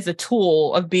about it as a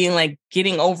tool of being like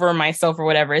getting over myself or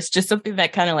whatever. It's just something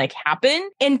that kind of like happened.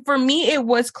 And for me, it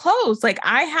was clothes. Like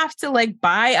I have to like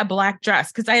buy a black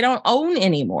dress because I don't own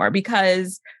anymore,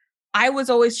 because I was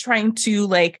always trying to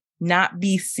like not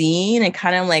be seen and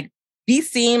kind of like be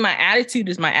seen. My attitude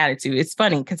is my attitude. It's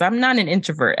funny because I'm not an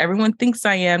introvert. Everyone thinks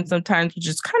I am sometimes, which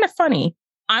is kind of funny.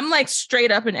 I'm like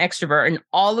straight up an extrovert. In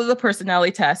all of the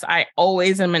personality tests, I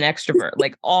always am an extrovert,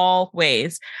 like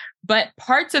always. But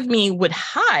parts of me would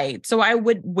hide. So I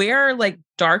would wear like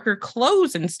darker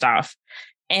clothes and stuff.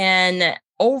 And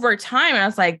over time, I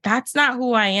was like, that's not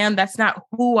who I am. That's not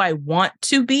who I want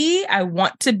to be. I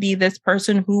want to be this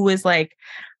person who is like,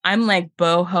 I'm like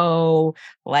boho,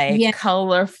 like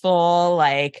colorful,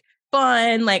 like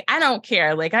fun. Like, I don't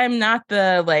care. Like, I'm not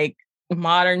the like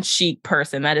modern chic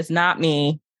person. That is not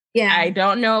me. Yeah. I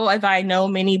don't know if I know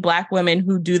many Black women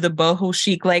who do the boho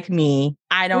chic like me.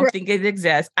 I don't think it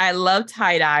exists. I love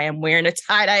tie-dye. I'm wearing a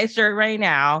tie-dye shirt right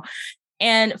now.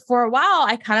 And for a while,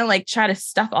 I kind of like try to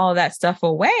stuff all of that stuff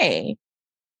away.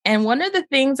 And one of the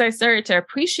things I started to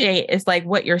appreciate is like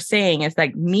what you're saying is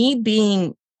like me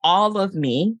being all of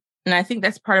me. And I think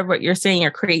that's part of what you're saying.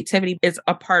 Your creativity is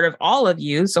a part of all of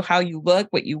you. So how you look,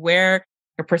 what you wear,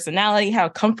 your personality, how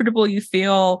comfortable you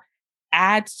feel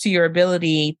adds to your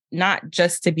ability, not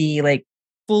just to be like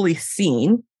fully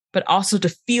seen, but also to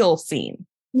feel seen.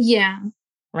 Yeah.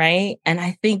 Right. And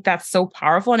I think that's so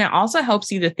powerful. And it also helps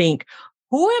you to think,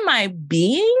 who am I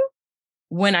being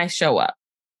when I show up?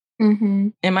 Mm-hmm.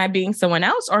 Am I being someone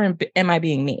else or am I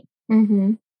being me?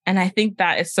 Mm-hmm. And I think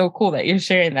that is so cool that you're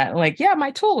sharing that. Like, yeah,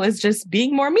 my tool is just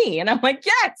being more me. And I'm like,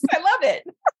 yes, I love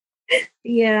it.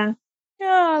 Yeah.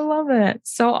 Yeah, I love it.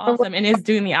 So awesome. And it's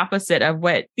doing the opposite of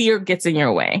what fear gets in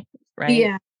your way. Right.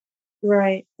 Yeah.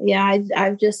 Right. Yeah.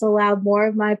 I've just allowed more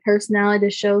of my personality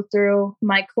to show through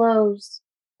my clothes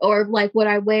or like what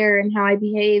I wear and how I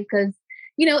behave. Because,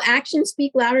 actions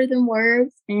speak louder than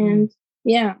words. And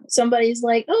yeah, somebody's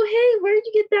like, "Oh, hey, where did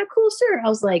you get that cool shirt?" I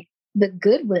was like, the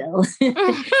Goodwill.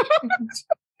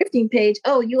 Thrifting page.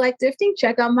 Oh, you like thrifting?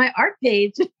 Check out my art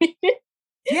page.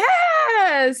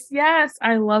 Yes. Yes.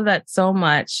 I love that so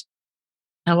much.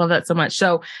 I love that so much.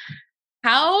 So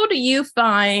how do you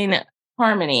find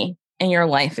harmony in your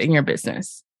life, in your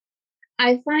business?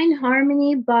 I find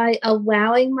harmony by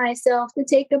allowing myself to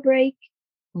take a break,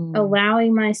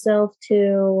 allowing myself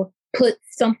to put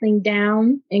something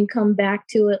down and come back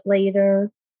to it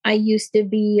later. I used to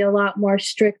be a lot more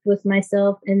strict with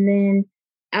myself, and then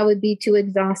I would be too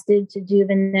exhausted to do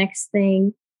the next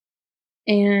thing.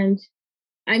 And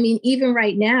I mean, even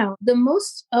right now, the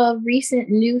most recent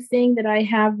new thing that I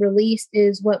have released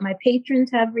is what my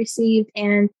patrons have received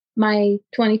and my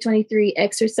 2023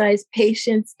 exercise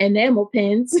patience enamel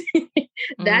pins.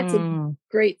 That's a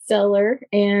great seller.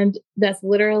 And that's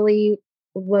literally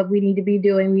what we need to be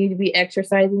doing. We need to be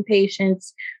exercising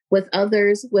patience with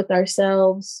others, with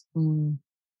ourselves.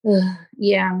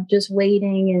 Yeah, just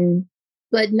waiting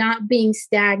but not being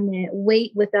stagnant.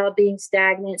 Wait without being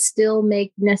stagnant. Still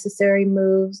make necessary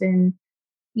moves. And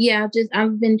yeah, just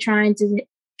I've been trying to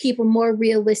keep a more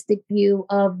realistic view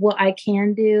of what I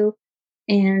can do.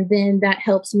 And then that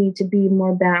helps me to be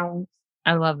more balanced.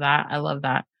 I love that. I love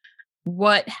that.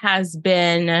 What has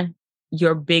been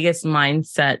your biggest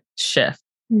mindset shift?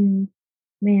 Man,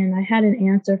 I had an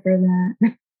answer for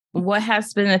that. What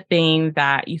has been the thing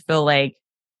that you feel like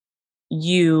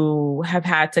you have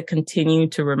had to continue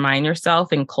to remind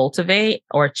yourself and cultivate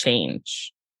or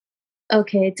change?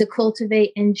 Okay, to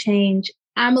cultivate and change.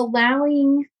 I'm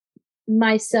allowing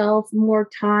myself more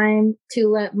time to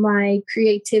let my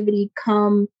creativity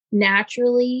come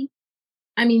naturally.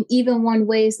 I mean, even one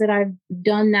ways that I've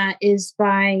done that is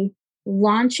by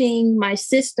launching my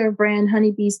sister brand,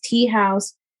 Honeybee's Tea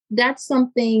House. That's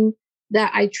something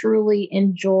that I truly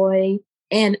enjoy.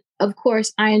 And of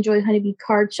course, I enjoy Honeybee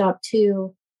Card Shop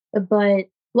too. But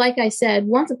like I said,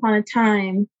 once upon a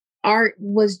time, art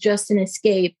was just an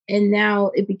escape, and now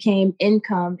it became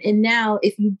income. And now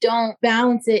if you don't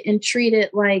balance it and treat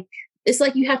it like, it's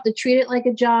like you have to treat it like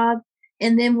a job.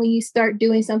 And then when you start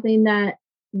doing something that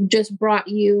just brought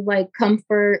you like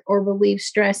comfort or relieve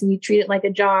stress and you treat it like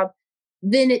a job,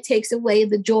 then it takes away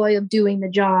the joy of doing the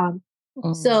job.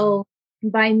 So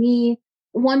by me,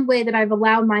 one way that I've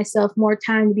allowed myself more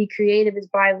time to be creative is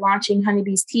by launching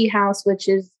Honeybee's Tea House, which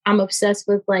is, I'm obsessed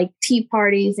with like tea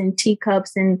parties and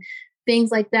teacups and things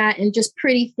like that, and just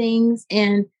pretty things.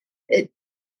 And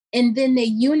then they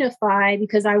unify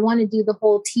because I want to do the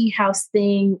whole tea house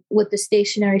thing with the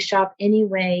stationery shop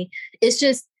anyway. It's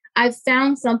just, I've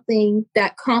found something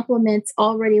that complements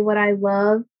already what I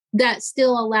love, that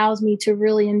still allows me to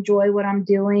really enjoy what I'm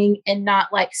doing and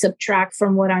not like subtract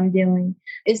from what I'm doing.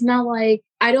 It's not like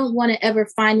I don't want to ever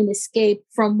find an escape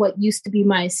from what used to be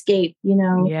my escape, you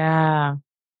know? Yeah.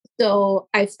 So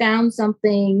I found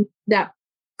something that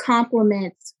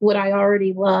complements what I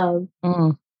already love.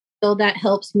 So that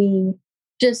helps me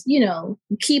just,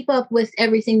 keep up with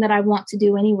everything that I want to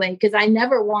do anyway, because I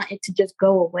never want it to just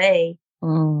go away.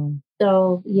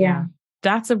 So, yeah.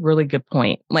 That's a really good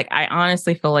point. Like, I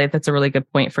honestly feel like that's a really good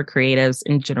point for creatives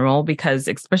in general, because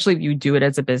especially if you do it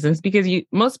as a business, because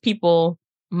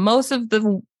most of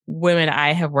the women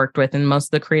I have worked with and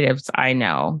most of the creatives I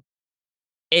know,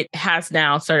 it has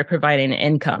now started providing an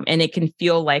income, and it can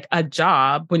feel like a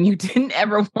job when you didn't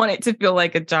ever want it to feel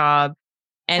like a job.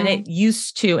 And it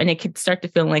used to, and it could start to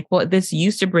feel like, well, this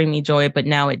used to bring me joy, but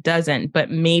now it doesn't. But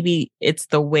maybe it's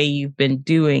the way you've been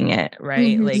doing it,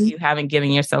 right? Like you haven't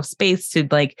given yourself space to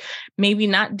like, maybe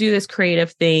not do this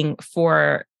creative thing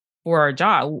for a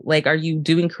job. Like, are you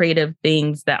doing creative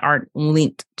things that aren't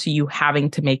linked to you having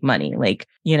to make money? Like,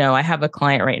 I have a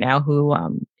client right now who,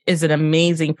 is an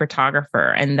amazing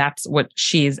photographer, and that's what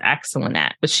she's excellent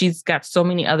at. But she's got so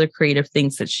many other creative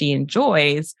things that she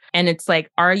enjoys. And it's like,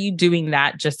 are you doing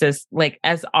that just as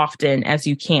often as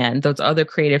you can, those other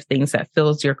creative things that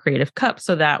fills your creative cup,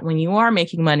 so that when you are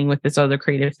making money with this other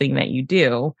creative thing that you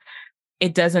do,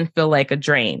 it doesn't feel like a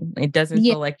drain. It doesn't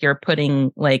feel like you're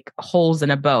putting like holes in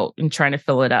a boat and trying to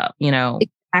fill it up,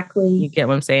 Exactly. You get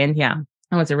what I'm saying? Yeah.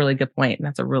 That was a really good point.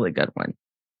 That's a really good one.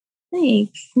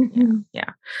 Thanks.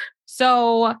 Yeah.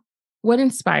 So what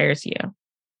inspires you?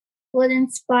 What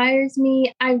inspires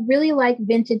me? I really like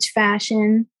vintage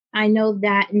fashion. I know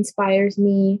that inspires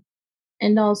me.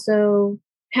 And also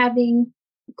having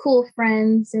cool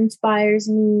friends inspires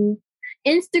me.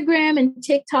 Instagram and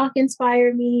TikTok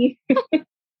inspire me.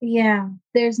 Yeah,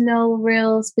 there's no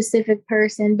real specific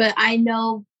person, but I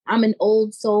know I'm an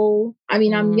old soul. I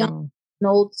mean, I'm young, an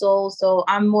old soul, so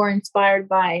I'm more inspired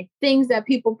by things that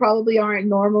people probably aren't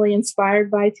normally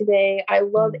inspired by today. I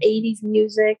love 80s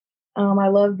music. I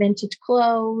love vintage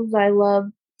clothes. I love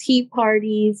tea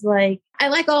parties. Like, I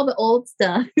like all the old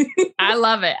stuff. I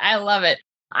love it. I love it.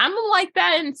 I'm like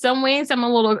that in some ways. I'm a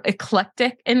little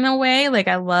eclectic in a way. Like,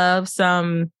 I love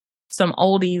some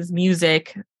oldies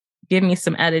music. Give me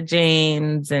some Etta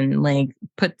James and like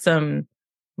put some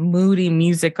moody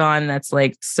music on that's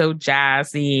like so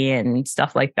jazzy and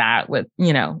stuff like that with, a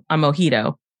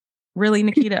mojito. really,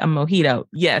 Nikita? A mojito.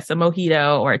 Yes, a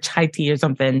mojito or a chai tea or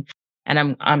something.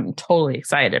 And I'm totally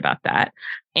excited about that.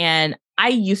 And I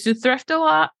used to thrift a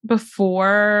lot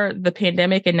before the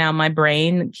pandemic, and now my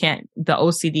brain the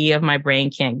OCD of my brain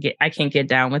I can't get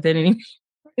down with it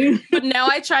anymore. But now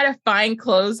I try to find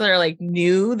clothes that are like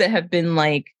new, that have been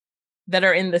like, that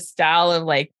are in the style of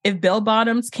like, if bell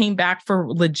bottoms came back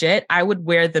for legit, I would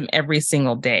wear them every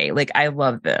single day. Like, I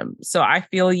love them. So I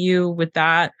feel you with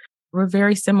that. We're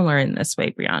very similar in this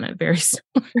way, Brianna. Very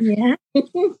similar. Yeah.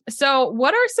 So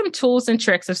what are some tools and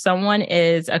tricks if someone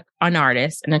is an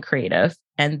artist and a creative,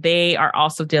 and they are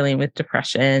also dealing with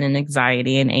depression and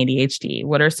anxiety and ADHD?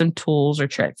 What are some tools or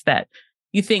tricks that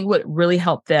you think would really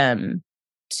help them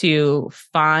to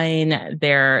find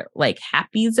their like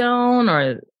happy zone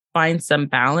or find some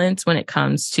balance when it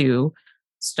comes to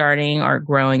starting or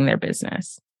growing their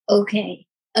business? Okay.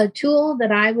 A tool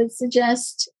that I would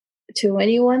suggest to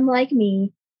anyone like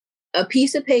me, a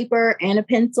piece of paper and a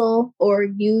pencil, or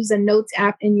use a notes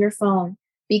app in your phone,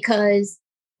 because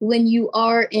when you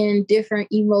are in different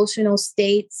emotional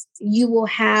states, you will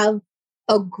have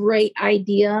a great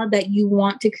idea that you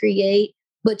want to create,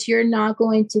 but you're not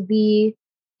going to be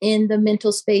in the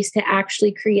mental space to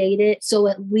actually create it. So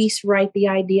at least write the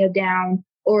idea down,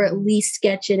 or at least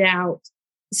sketch it out,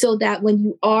 so that when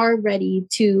you are ready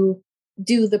to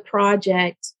do the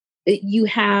project, you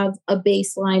have a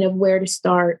baseline of where to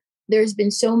start. There's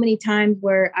been so many times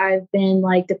where I've been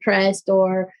like depressed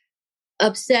or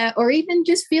upset, or even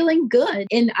just feeling good,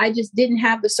 and I just didn't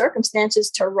have the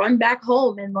circumstances to run back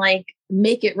home and like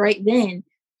make it right then.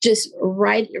 Just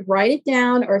write it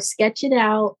down or sketch it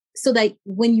out, so that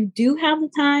when you do have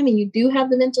the time and you do have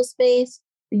the mental space,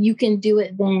 you can do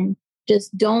it then.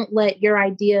 Just don't let your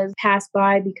ideas pass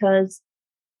by, because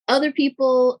other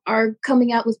people are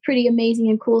coming out with pretty amazing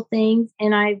and cool things.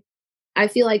 And I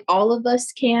feel like all of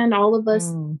us can do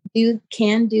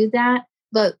that,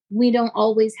 but we don't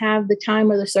always have the time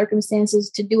or the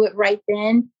circumstances to do it right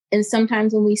then. And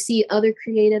sometimes when we see other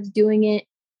creatives doing it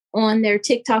on their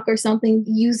TikTok or something,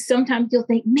 sometimes you'll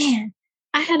think, man,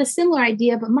 I had a similar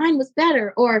idea, but mine was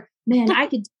better. Or man, I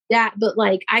could do that, but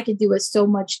like I could do it so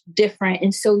much different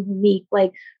and so unique.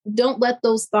 Like, don't let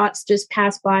those thoughts just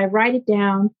pass by. Write it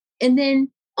down. And then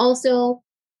also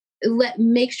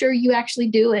make sure you actually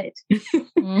do it.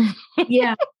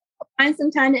 Yeah. Find some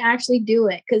time to actually do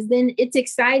it, because then it's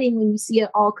exciting when you see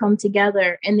it all come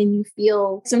together and then you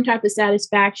feel some type of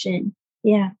satisfaction.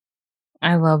 Yeah.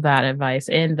 I love that advice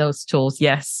and those tools.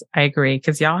 Yes, I agree.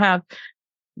 Because y'all have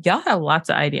lots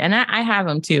of ideas, and I have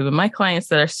them too. But my clients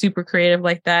that are super creative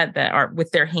like that are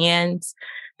with their hands,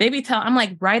 I'm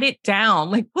like, write it down.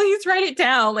 Like, please write it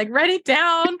down. Like, write it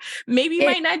down. Maybe you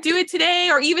might not do it today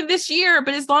or even this year,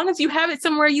 but as long as you have it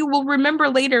somewhere, you will remember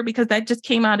later, because that just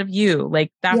came out of you.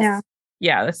 Like, that's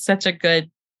such a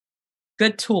good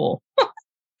tool.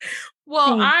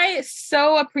 Well, Thanks. I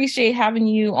so appreciate having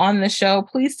you on the show.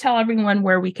 Please tell everyone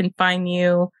where we can find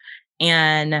you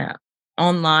and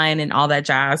online and all that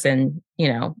jazz, and,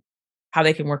 how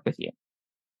they can work with you.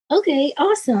 Okay,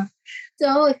 awesome.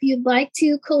 So if you'd like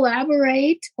to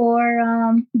collaborate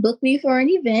or book me for an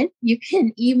event, you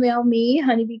can email me,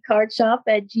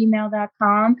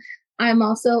 honeybeecardshop@gmail.com. I'm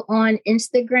also on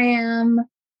Instagram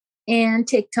and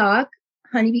TikTok,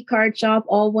 Honeybee Card Shop,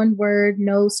 all one word,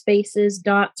 no spaces,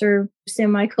 dots, or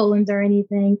semicolons or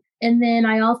anything. And then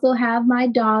I also have my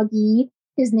doggy.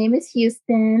 His name is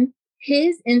Houston.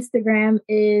 His Instagram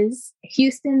is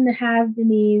Houston the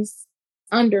Havanese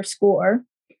 _.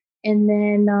 And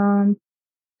then, no,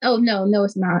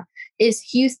 it's not. It's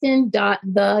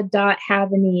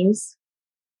Houston.the.Havanese.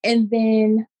 And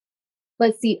then,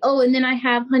 let's see. Oh, and then I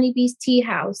have Honeybee's Tea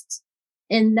House.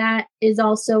 And that is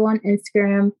also on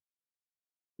Instagram.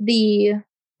 The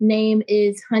name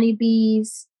is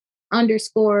Honeybees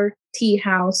 _Tea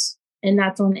House. And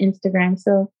that's on Instagram.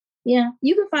 So yeah,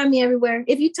 you can find me everywhere.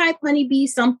 If you type Honeybee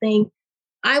something,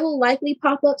 I will likely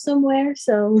pop up somewhere.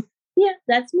 So yeah,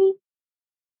 that's me.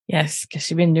 Yes, because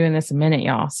you've been doing this a minute,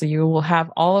 y'all. So you will have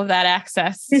all of that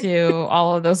access to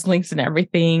all of those links and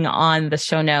everything on the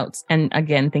show notes. And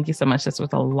again, thank you so much. This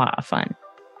was a lot of fun.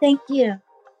 Thank you.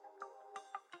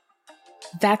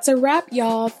 That's a wrap,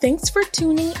 y'all. Thanks for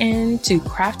tuning in to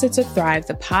Crafted to Thrive,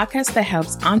 the podcast that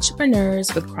helps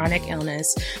entrepreneurs with chronic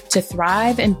illness to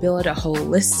thrive and build a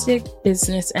holistic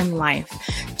business and life.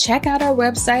 Check out our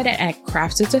website at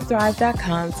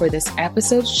craftedtothrive.com for this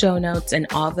episode's show notes and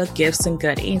all the gifts and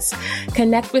goodies.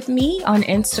 Connect with me on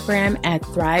Instagram at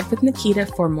Thrive with Nikita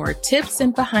for more tips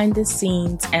and behind the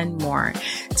scenes and more.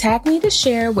 Tag me to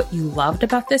share what you loved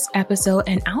about this episode,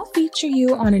 and I'll feature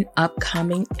you on an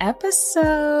upcoming episode.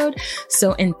 episode.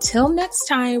 So until next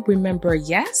time, remember,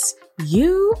 yes,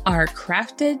 you are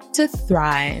crafted to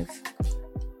thrive.